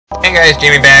Hey guys,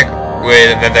 Jamie back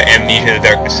with another Amnesia The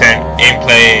Dark Descent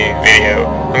gameplay video.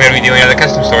 I'm going to be doing another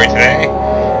custom story today.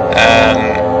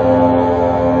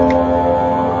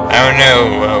 I don't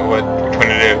know which one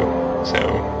to do, so...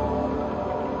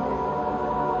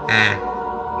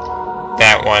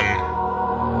 that one.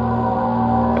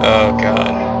 Oh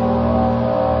god.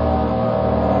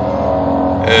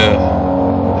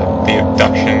 Ugh. The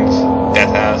abductions,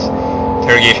 death house,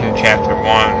 interrogation chapter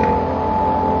 1.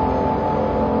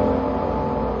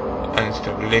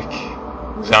 Lick,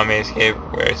 zombie escape,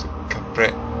 where's the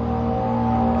culprit?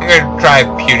 I'm gonna try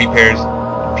Pewdiepies,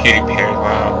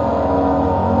 wow.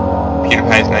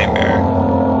 Pewdiepies Nightmare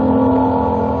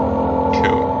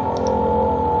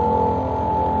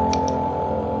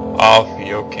 2. I'll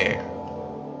be okay.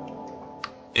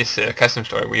 This is a custom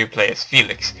story where you play as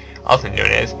Felix, also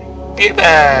known as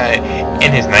Pewdiepie.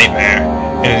 In his nightmare,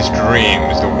 in his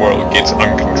dreams, the world gets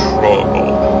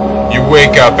uncontrollable. You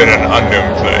wake up in an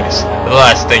unknown place. The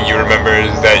last thing you remember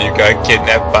is that you got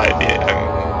kidnapped by the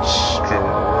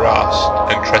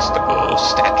untrustable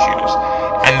statues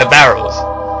and the barrels.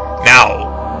 Now,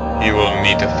 you will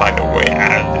need to find a way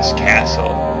out of this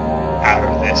castle, out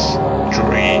of this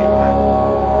dream.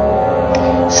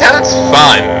 Sounds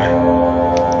fun.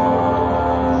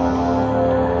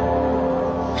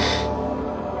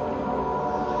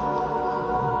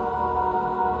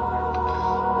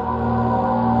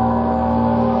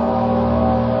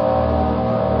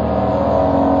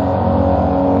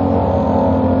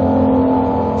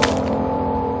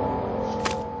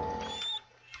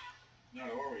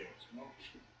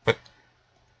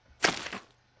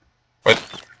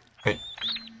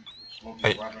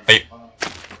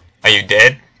 Are you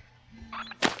dead?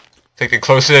 It's like the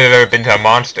closest I've ever been to a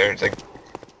monster. It's like...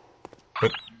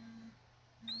 what?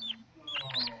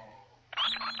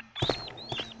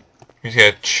 I'm just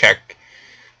gonna check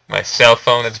my cell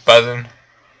phone that's buzzing.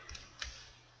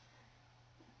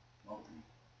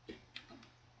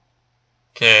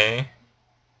 Okay.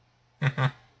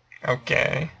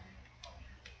 Okay.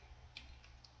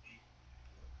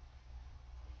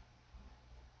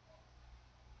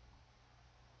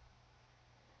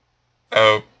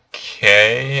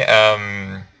 Okay,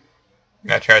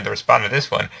 not sure how to respond to this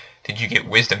one. Did you get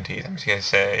wisdom teeth? I'm just gonna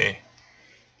say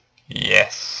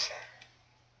yes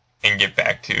and get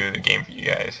back to the game for you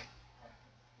guys.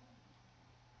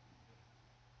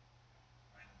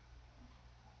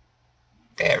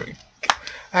 There we go.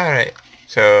 Alright,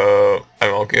 so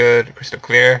I'm all good, crystal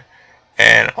clear,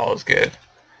 and all is good.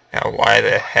 Now why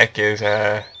the heck is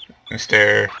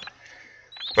Mr.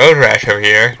 Road Rash over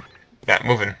here not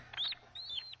moving?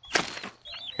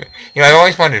 You know, I've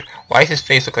always wondered, why does his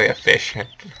face look like a fish?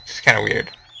 It's kind of weird.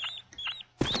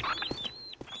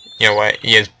 You know what?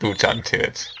 He has boots on too.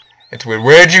 It's weird.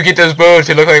 Where'd you get those boots?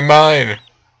 They look like mine.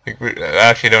 Like, I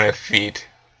actually don't have feet.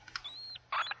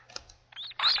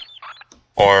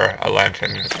 Or a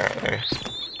lantern, apparently.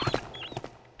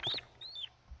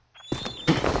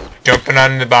 Jumping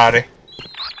on the body.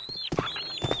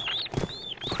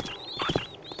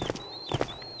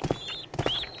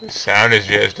 The sound is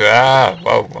just,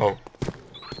 whoa.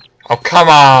 Oh, come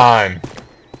on!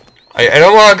 I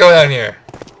don't want to go down here.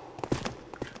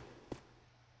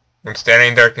 I'm standing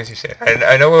in darkness, you said.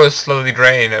 I know it was slowly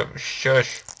drained.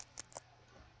 Shush.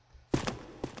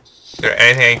 Is there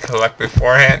anything I can collect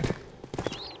beforehand?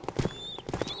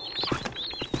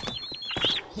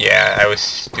 Yeah, I was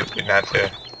stupid not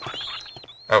to...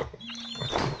 Oh.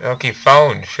 Okay,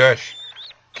 phone. Shush.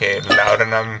 Okay, loud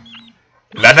enough.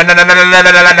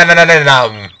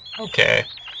 Okay.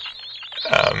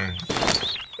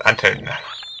 Lantern.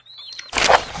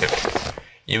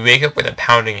 You wake up with a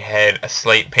pounding head, a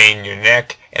slight pain in your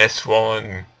neck, and a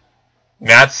swollen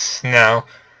nuts. No.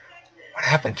 What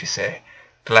happened, you say?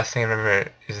 The last thing I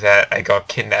remember is that I got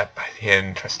kidnapped by the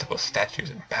untrustable statues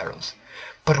and barrels.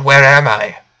 But where am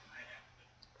I?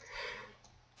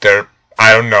 I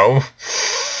don't know.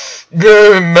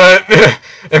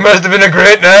 It must have been a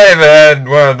great night if I had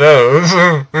one of those.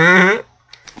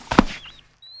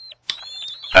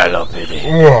 Hello, Billy.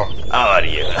 Whoa. How are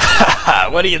you?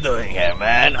 What are you doing here,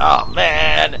 man? Oh,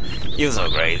 man. You're so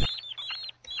great.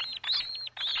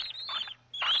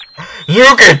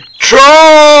 You can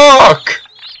talk!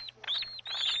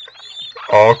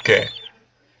 Okay.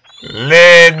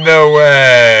 Lead the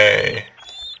way.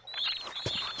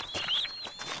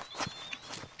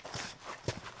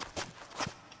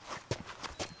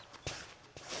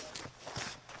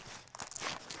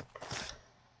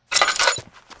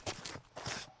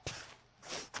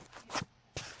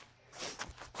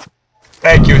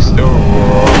 Thank you, Stu.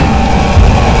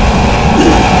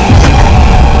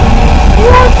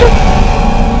 What the?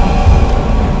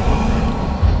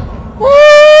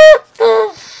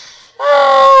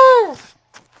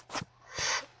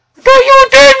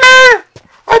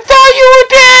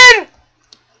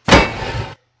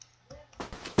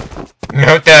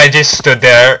 just stood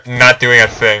there, not doing a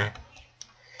thing.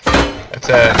 Let's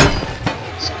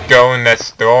go in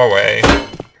this doorway.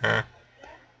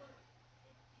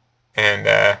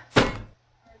 And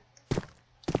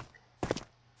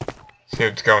see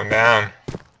what's going down.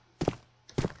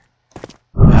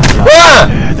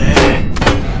 Ah!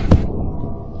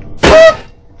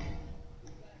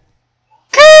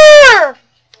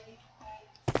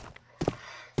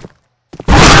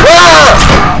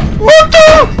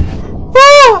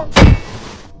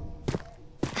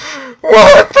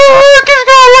 What the heck is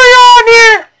going on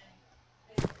here?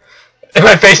 And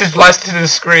my face is blasted to the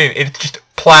screen. It's just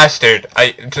plastered.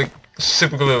 It's like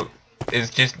super glue is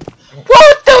just.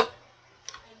 What the?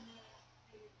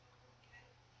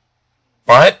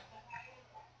 What?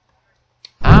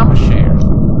 I'm a share.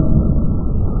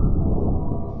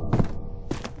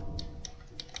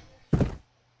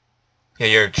 Yeah,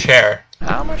 you're a chair.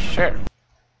 I'm a share.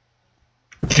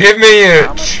 Give me a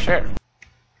I'm a share.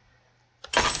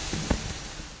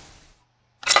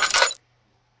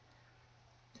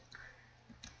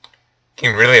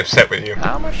 Getting really upset with you.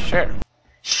 I'm a share.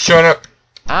 Shut up.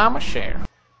 I'm a share.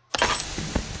 You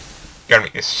gotta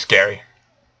make this scary.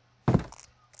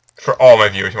 For all my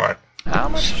viewers who aren't.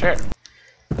 I'm a share.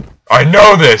 I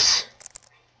know this!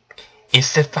 If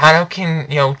STEPHANO can,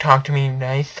 talk to me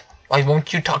nice, why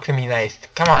won't you talk to me nice?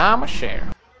 Come on. I'm a share.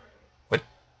 What?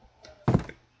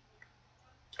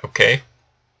 Okay.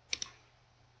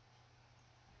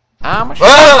 I'm a share.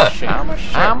 Ah! I'm a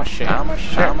share. I'm a share. I'm a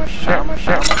share. I'm a share. I'm a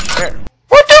share. I'm a share.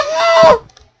 What the fuck?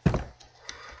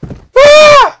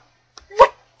 Ah!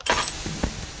 What?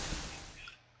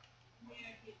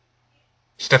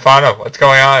 STEPHANO, what's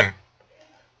going on?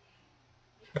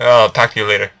 I'll talk to you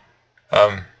later.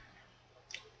 I'm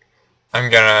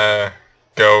gonna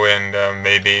go and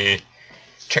maybe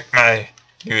check my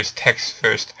newest text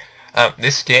first.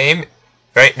 This game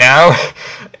right now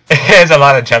has a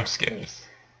lot of jump scares.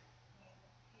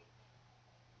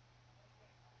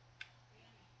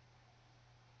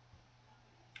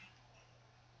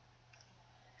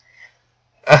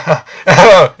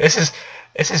 Oh, this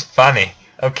is funny.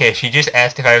 Okay, she just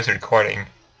asked if I was recording.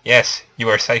 Yes, you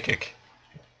are psychic.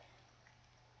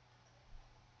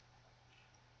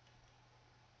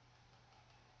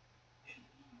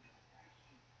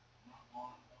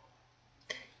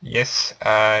 Yes,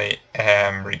 I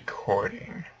am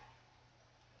recording.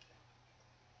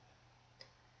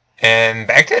 And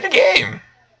back to the game.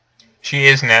 She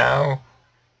is now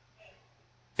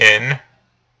in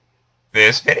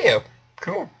this video.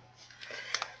 Cool.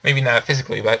 Maybe not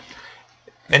physically, but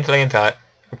mentally and thought.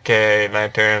 Okay,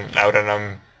 lantern,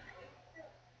 laudanum.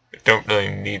 I don't really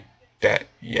need that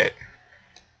yet.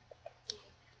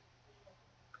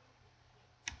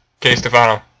 Okay,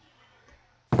 STEPHANO.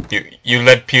 You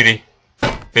led Pewdie.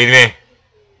 Lead me.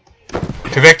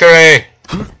 To victory!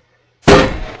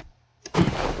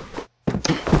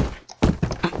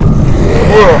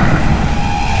 Whoa.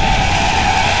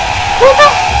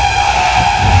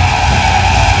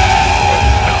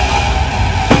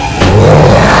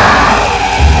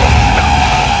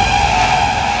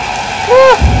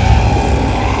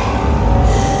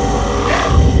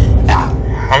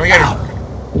 How are we gonna...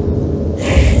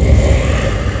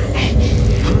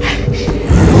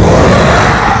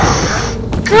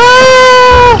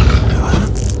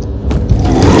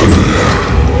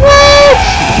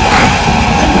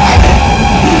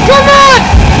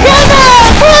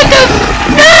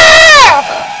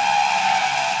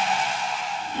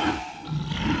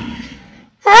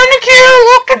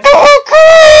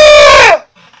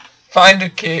 Find the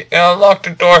key and unlock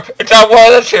the door. It's on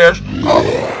one of the chairs.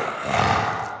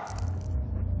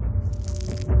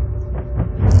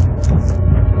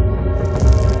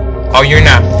 Oh, you're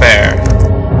not fair.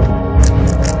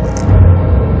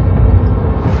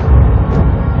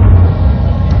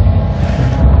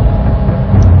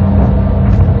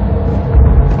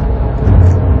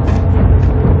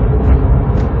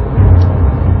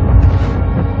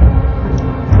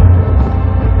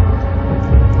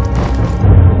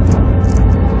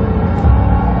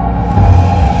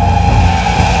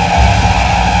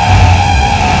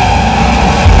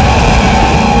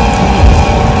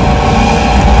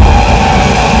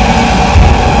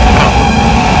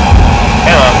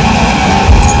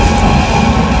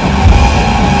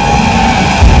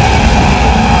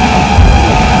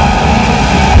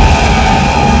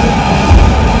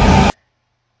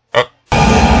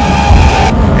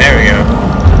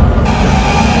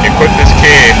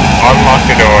 Unlock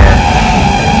the door.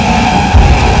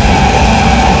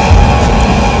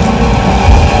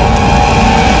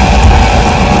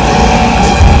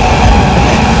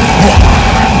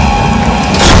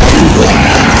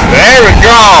 we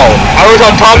go! I was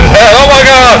on top of his head! Oh my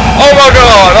god! Oh my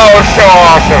god! That was so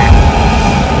awesome!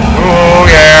 Ooh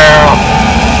yeah!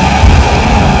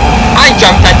 I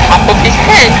jumped on top of his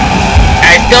head!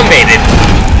 I still made it!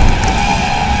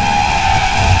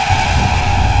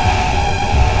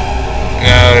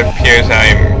 Now it appears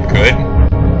I'm good.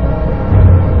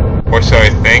 Or so I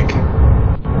think.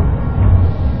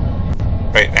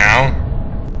 Right now.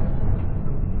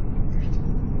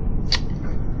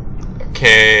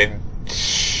 Okay.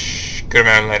 Good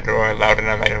amount of light drawer, loud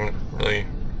enough, I don't really...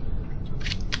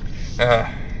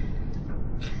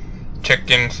 check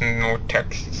in some more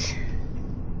texts.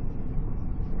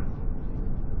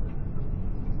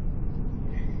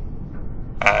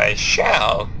 I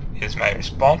shall, is my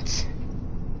response.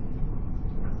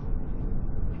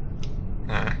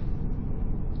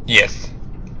 Yes,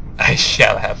 I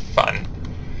shall have fun.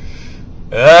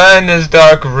 In this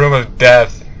dark room of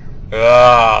death.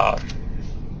 Ah.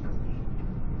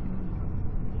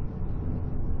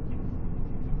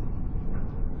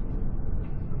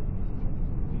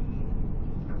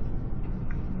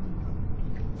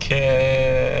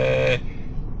 Okay.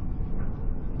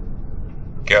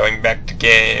 Going back to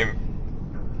game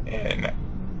in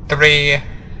 3,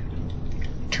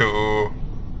 2,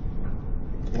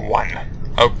 1.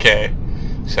 Okay,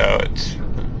 so it's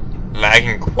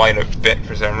lagging quite a bit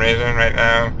for some reason right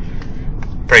now.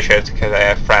 Pretty sure it's because I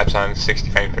have fraps on 60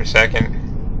 frames per second.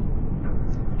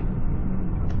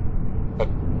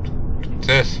 What's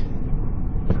this?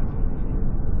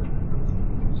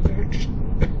 Just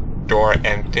the door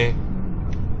empty.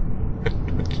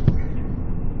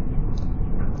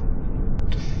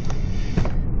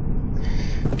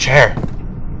 Chair.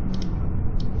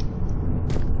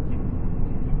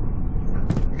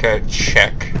 Gotta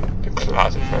check the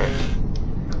closet first.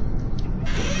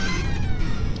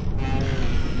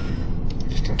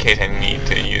 Just in case I need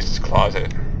to use this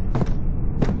closet.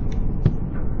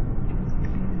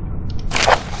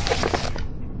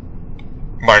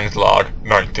 Martin's log,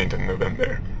 19th of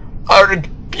November.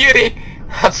 Ardent beauty!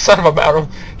 That son of a barrel.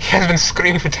 He has been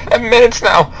screaming for 10 minutes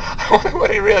now. I wonder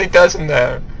what he really does in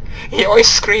there. He always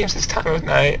screams this time of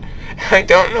night. I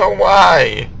don't know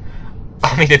why.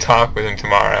 I'll need to talk with him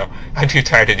tomorrow. I'm too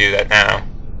tired to do that now.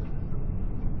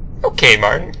 Okay,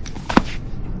 Martin.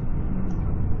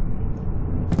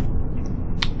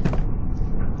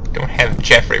 Don't have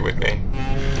Jeffrey with me.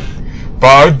 But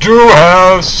I do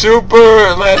have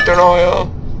super lantern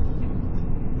oil.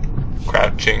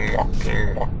 Crouching,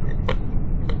 walking.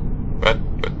 What?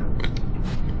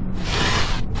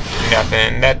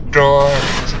 Nothing in that drawer.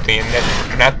 Something in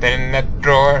that. Nothing in that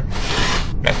drawer.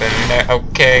 Nothing there.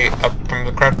 Okay, up from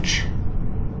the crouch.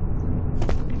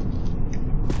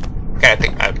 Gotta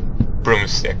take my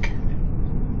broomstick.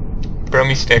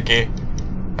 Broomy sticky.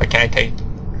 What can I take?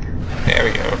 There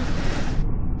we go.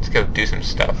 Let's go do some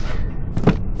stuff.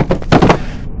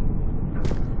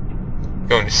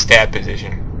 Go into stab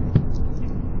position.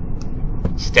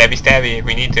 Stabby stabby if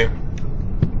we need to.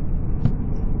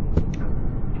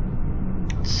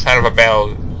 Son of a bell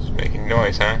is making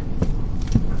noise, huh?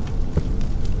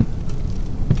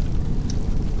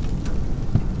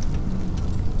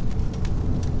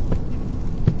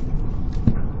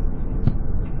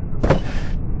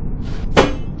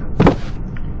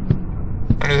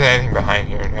 Is there anything behind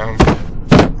here? No.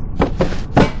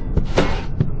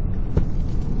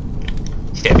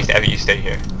 Stabby, you stay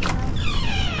here.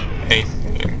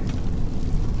 Anything?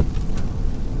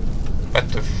 What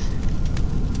the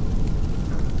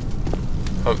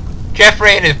oh,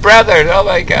 Jeffrey and his brothers! Oh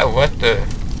my god, what the...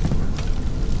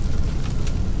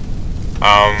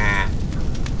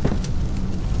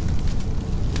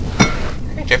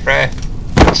 Hey Jeffrey.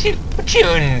 What you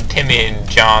and Timmy and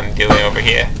John doing over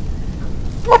here?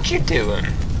 What you doing?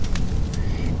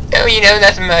 Oh, you know,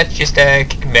 nothing much. Just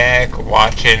kicking back,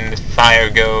 watching the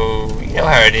fire go. You know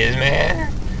how it is,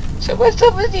 man. So what's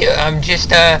up with you? I'm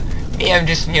just,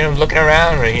 you know, looking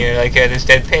around right here like this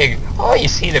dead pig. Oh, you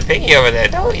see the piggy over there,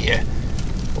 don't you?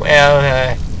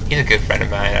 Well, he's a good friend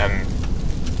of mine.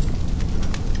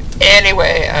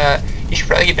 Anyway, you should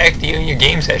probably get back to you in your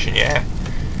game session, yeah?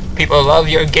 People love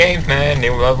your games, man.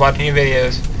 They love watching your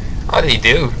videos. Oh, they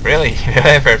do, really.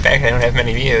 For a fact, I don't have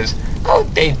many views. Oh,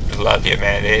 they love you,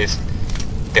 man. They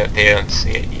don't see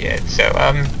it yet. So,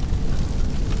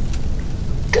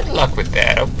 good luck with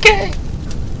that, okay?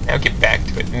 Now get back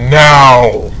to it.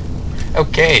 No!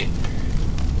 Okay.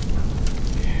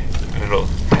 Little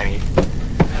tiny...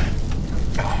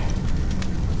 Oh.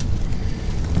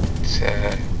 It's,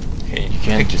 hey, you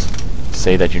can't just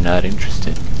say that you're not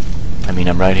interested. I mean,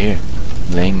 I'm right here,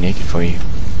 laying naked for you.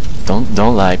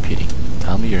 Don't lie, Petey.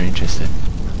 Tell me you're interested.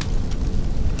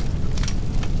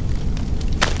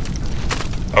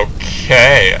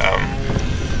 hey,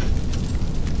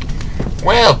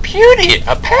 well, Pewdie,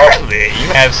 apparently you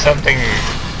have something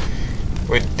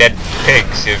with dead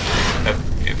pigs, a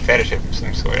fetish of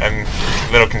some sort. I'm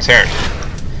a little concerned.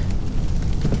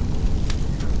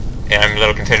 Yeah, I'm a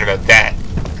little concerned about that.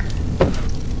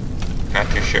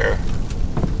 Not too sure.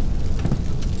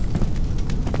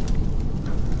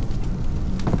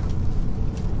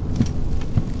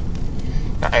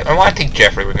 I want to take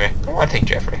Jeffrey with me. I want to take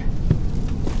Jeffrey.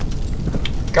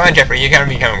 Come on, Jeffrey, you're gonna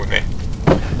be coming with me.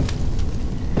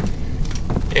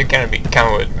 You're gonna be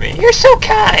coming with me. You're so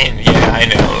kind! Yeah, I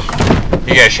know.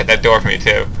 You gotta shut that door for me,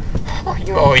 too. Oh,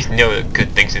 you always know the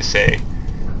good things to say.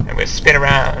 I'm gonna spin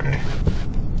around.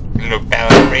 A little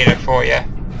ballerina for ya.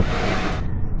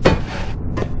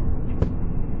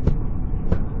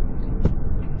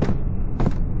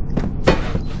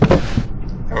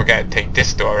 And we're gonna take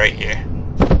this door right here.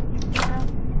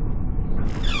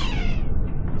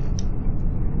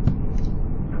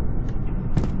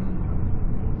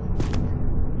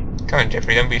 Come on,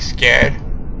 Jeffrey, don't be scared.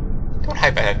 Don't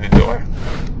hide behind the door.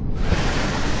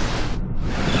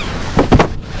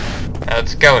 Now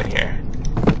let's go in here.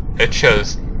 It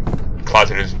shows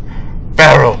closet is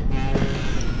barrel.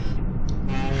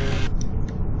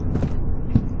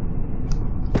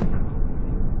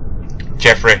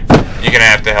 Jeffrey, you're gonna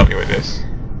have to help me with this.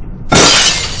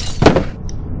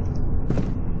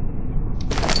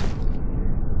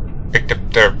 Picked up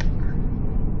derp.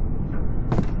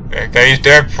 What did I use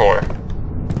derp for?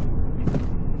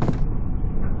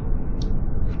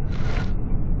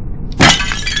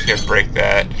 Just gonna break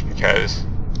that just because.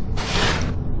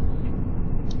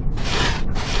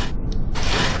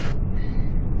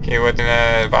 Okay, what's in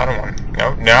the bottom one?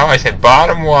 No, I said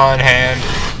bottom one hand.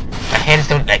 My hands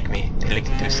don't like me. They like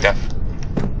to do stuff.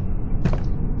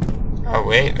 Oh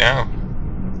wait, no.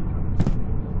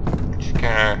 Just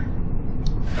gonna.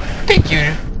 Thank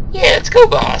you. Yeah, let's go,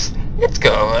 boss. Let's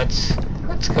go.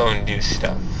 Let's go and do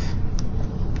stuff.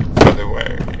 Other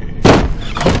way.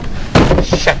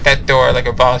 Shut that door like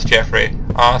a boss, Jeffrey.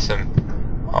 Awesome.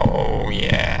 Oh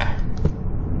yeah.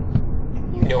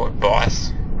 You know it,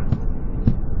 boss.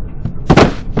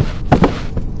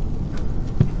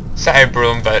 Sorry,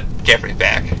 Broom, but Jeffrey's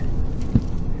back.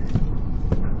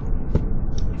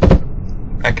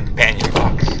 My companion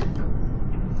box.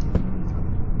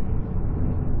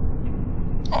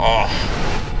 Oh.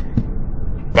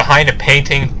 Behind a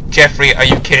painting? Jeffrey, are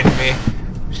you kidding me?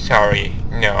 Sorry,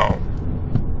 no.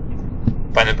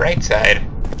 But on the bright side,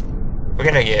 we're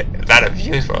gonna get a lot of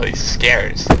views for all these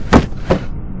scares.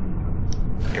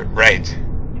 You're right.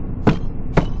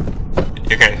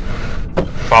 You're gonna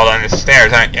fall down the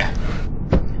stairs, aren't you?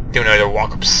 Don't know how to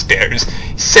walk upstairs.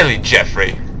 Silly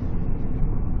Jeffrey.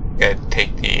 Gotta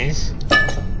take these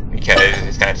because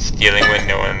it's not stealing when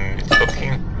no one is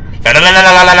looking. La la la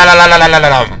la la la la la la la la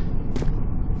la.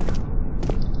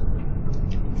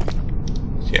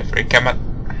 Jeffrey, come on.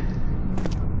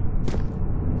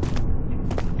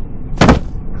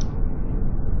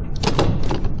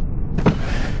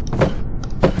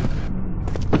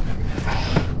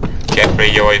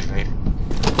 Jeffrey, you always leave.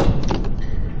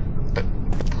 But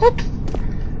what?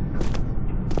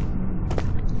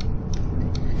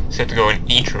 So I have to go in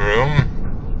each room.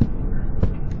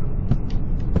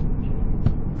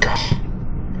 God,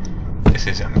 this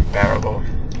is unbearable.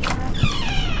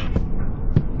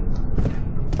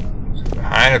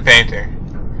 Behind a painter.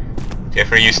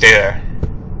 Jeffrey, you stay there.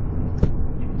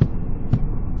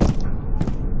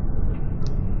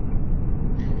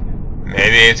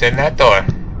 Maybe it's in that door.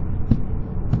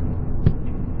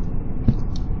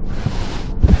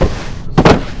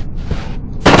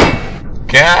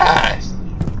 Gosh!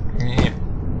 Yeah.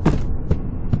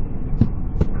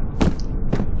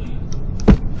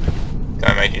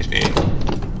 That might just be...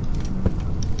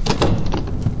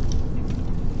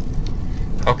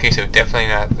 Okay, so definitely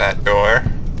not that door.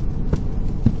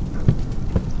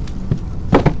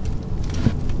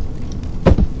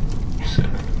 So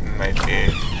it might be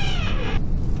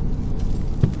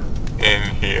in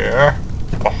here,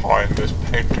 behind this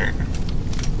painting.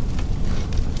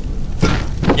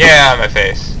 Yeah, my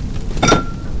face.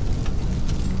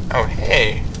 Oh,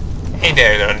 hey. Hey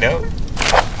there, little note.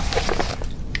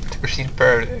 To proceed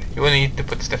further, you will need to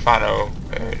put Stefano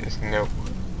in this note.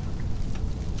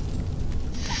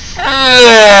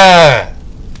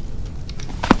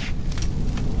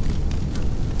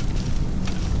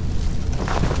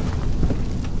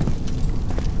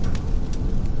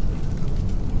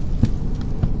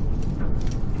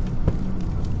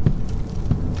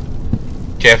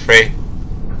 Jeffrey,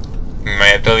 I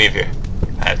might have to leave you.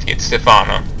 I have to get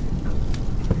Stefano.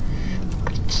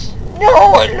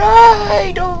 No,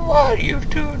 I don't want you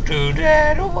to do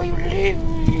that. I don't want you to leave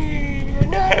me.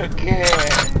 Not again.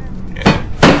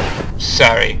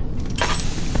 Sorry.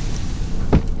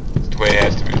 That's the way it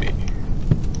has to be.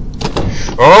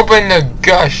 Open the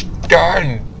gosh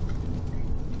darn.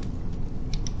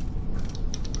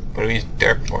 What are you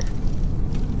derp for?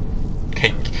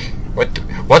 Okay,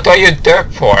 what are you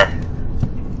derp for?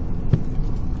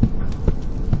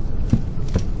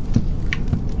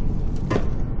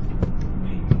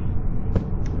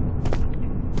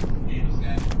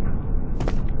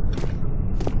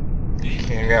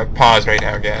 Okay, I gotta pause right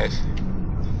now, guys.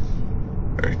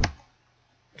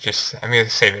 I'm gonna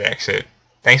save it exit.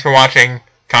 Thanks for watching.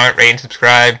 Comment, rate, and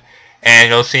subscribe, and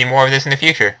you'll see more of this in the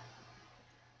future.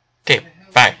 Okay,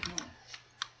 bye.